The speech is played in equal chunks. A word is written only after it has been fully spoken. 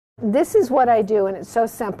This is what I do, and it's so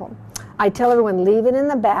simple. I tell everyone, leave it in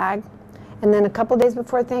the bag, and then a couple days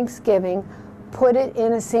before Thanksgiving, put it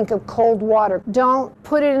in a sink of cold water. Don't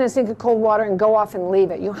put it in a sink of cold water and go off and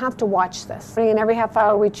leave it. You have to watch this. And every half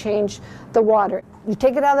hour we change the water. You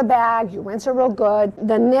take it out of the bag, you rinse it real good.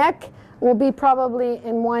 The neck will be probably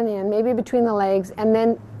in one end, maybe between the legs, and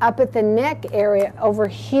then up at the neck area over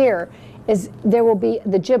here there will be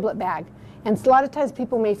the giblet bag. And a lot of times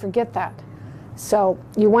people may forget that. So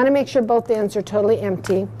you want to make sure both ends are totally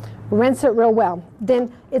empty. Rinse it real well.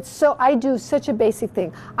 Then I do such a basic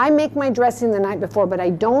thing. I make my dressing the night before, but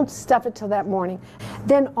I don't stuff it till that morning.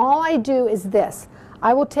 Then all I do is this.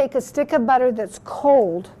 I will take a stick of butter that's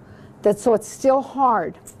cold, so it's still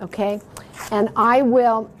hard, okay? And I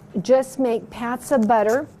will just make pats of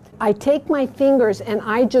butter. I take my fingers and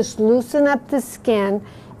I just loosen up the skin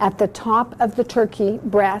at the top of the turkey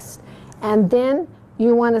breast, and then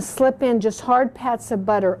you want to slip in just hard pats of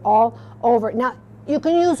butter all over. Now, you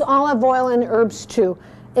can use olive oil and herbs too.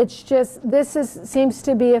 It's just, seems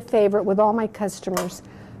to be a favorite with all my customers.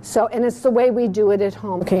 So, and it's the way we do it at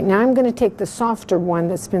home. Okay, now I'm going to take the softer one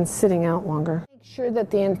that's been sitting out longer. Make sure that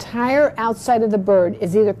the entire outside of the bird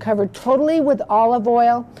is either covered totally with olive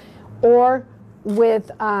oil or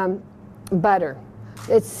with butter.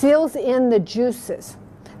 It seals in the juices.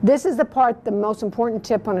 This is the most important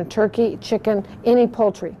tip on a turkey, chicken, any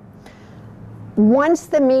poultry. Once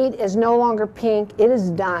the meat is no longer pink, it is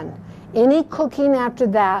done. Any cooking after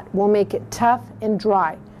that will make it tough and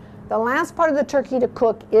dry. The last part of the turkey to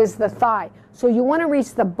cook is the thigh. So you want to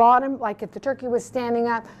reach the bottom, like if the turkey was standing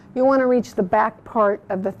up, you want to reach the back part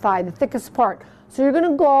of the thigh, the thickest part. So you're going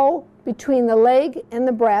to go between the leg and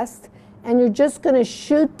the breast, and you're just going to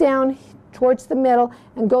shoot down towards the middle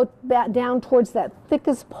and go back down towards that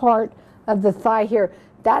thickest part of the thigh here.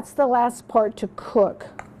 That's the last part to cook.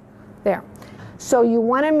 There. So you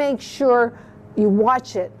want to make sure you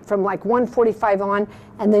watch it from like 145 on,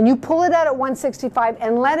 and then you pull it out at 165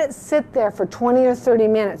 and let it sit there for 20 or 30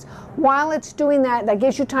 minutes. While it's doing that, that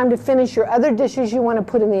gives you time to finish your other dishes you want to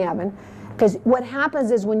put in the oven. Because what happens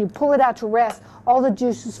is when you pull it out to rest, all the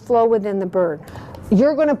juices flow within the bird.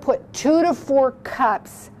 You're going to put 2 to 4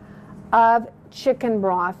 cups of chicken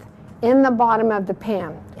broth in the bottom of the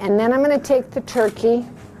pan. And then I'm going to take the turkey,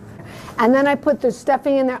 and then I put the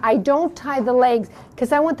stuffing in there. I don't tie the legs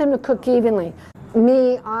because I want them to cook evenly.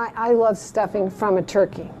 I love stuffing from a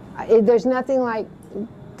turkey. There's nothing like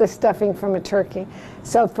the stuffing from a turkey.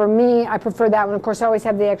 So for me, I prefer that one. Of course, I always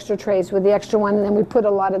have the extra trays with the extra one, and then we put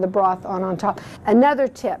a lot of the broth on top. Another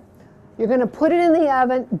tip, you're going to put it in the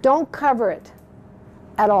oven. Don't cover it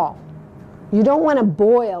at all. You don't want to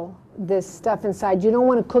boil this stuff inside. You don't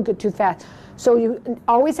want to cook it too fast. So you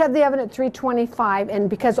always have the oven at 325, and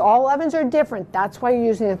because all ovens are different, that's why you're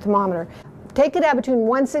using a thermometer. Take it out between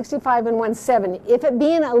 165 and 170. If it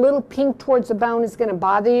being a little pink towards the bone is going to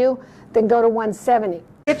bother you, then go to 170.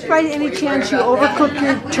 If by any chance you overcook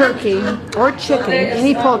your turkey or chicken,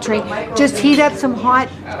 any poultry, just heat up some hot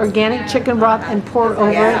organic chicken broth and pour it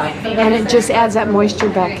over it, and it just adds that moisture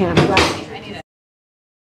back in.